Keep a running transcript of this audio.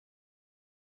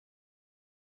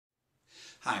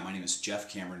Hi, my name is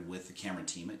Jeff Cameron with the Cameron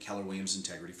team at Keller Williams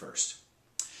Integrity First.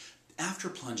 After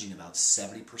plunging about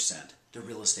 70%, the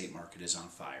real estate market is on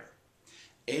fire.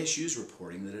 ASU is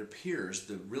reporting that it appears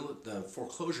the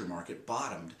foreclosure market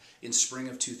bottomed in spring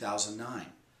of 2009.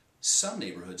 Some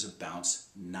neighborhoods have bounced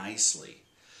nicely.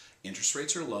 Interest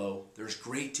rates are low, there's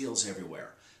great deals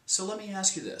everywhere. So let me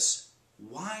ask you this,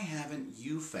 why haven't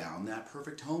you found that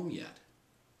perfect home yet?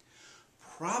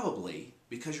 Probably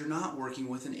because you're not working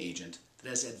with an agent that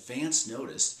has advance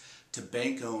notice to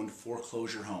bank-owned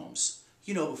foreclosure homes.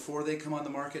 You know, before they come on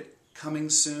the market, coming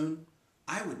soon.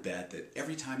 I would bet that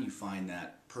every time you find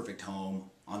that perfect home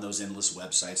on those endless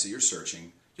websites that you're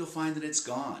searching, you'll find that it's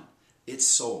gone. It's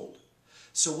sold.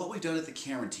 So what we've done at the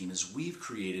Cameron team is we've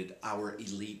created our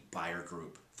elite buyer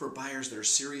group for buyers that are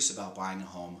serious about buying a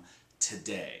home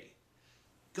today.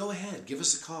 Go ahead, give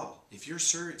us a call. If you're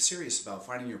serious about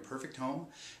finding your perfect home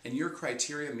and your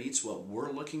criteria meets what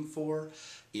we're looking for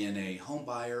in a home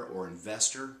buyer or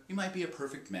investor, you might be a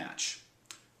perfect match.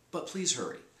 But please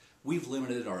hurry. We've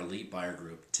limited our elite buyer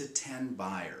group to 10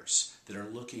 buyers that are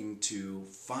looking to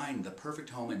find the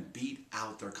perfect home and beat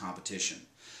out their competition.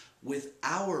 With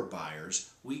our buyers,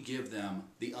 we give them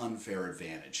the unfair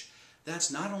advantage.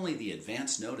 That's not only the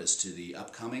advance notice to the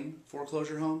upcoming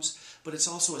foreclosure homes, but it's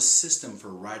also a system for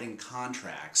writing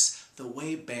contracts the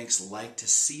way banks like to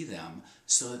see them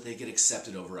so that they get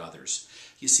accepted over others.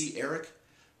 You see, Eric,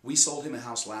 we sold him a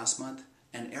house last month,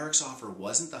 and Eric's offer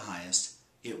wasn't the highest,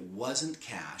 it wasn't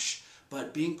cash,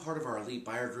 but being part of our elite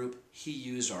buyer group, he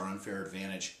used our unfair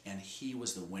advantage and he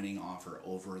was the winning offer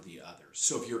over the others.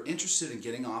 So if you're interested in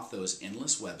getting off those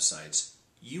endless websites,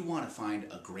 you want to find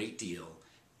a great deal,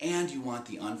 and you want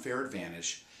the unfair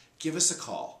advantage, give us a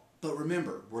call. But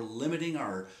remember, we're limiting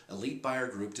our elite buyer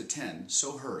group to 10,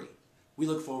 so hurry. We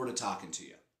look forward to talking to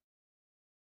you.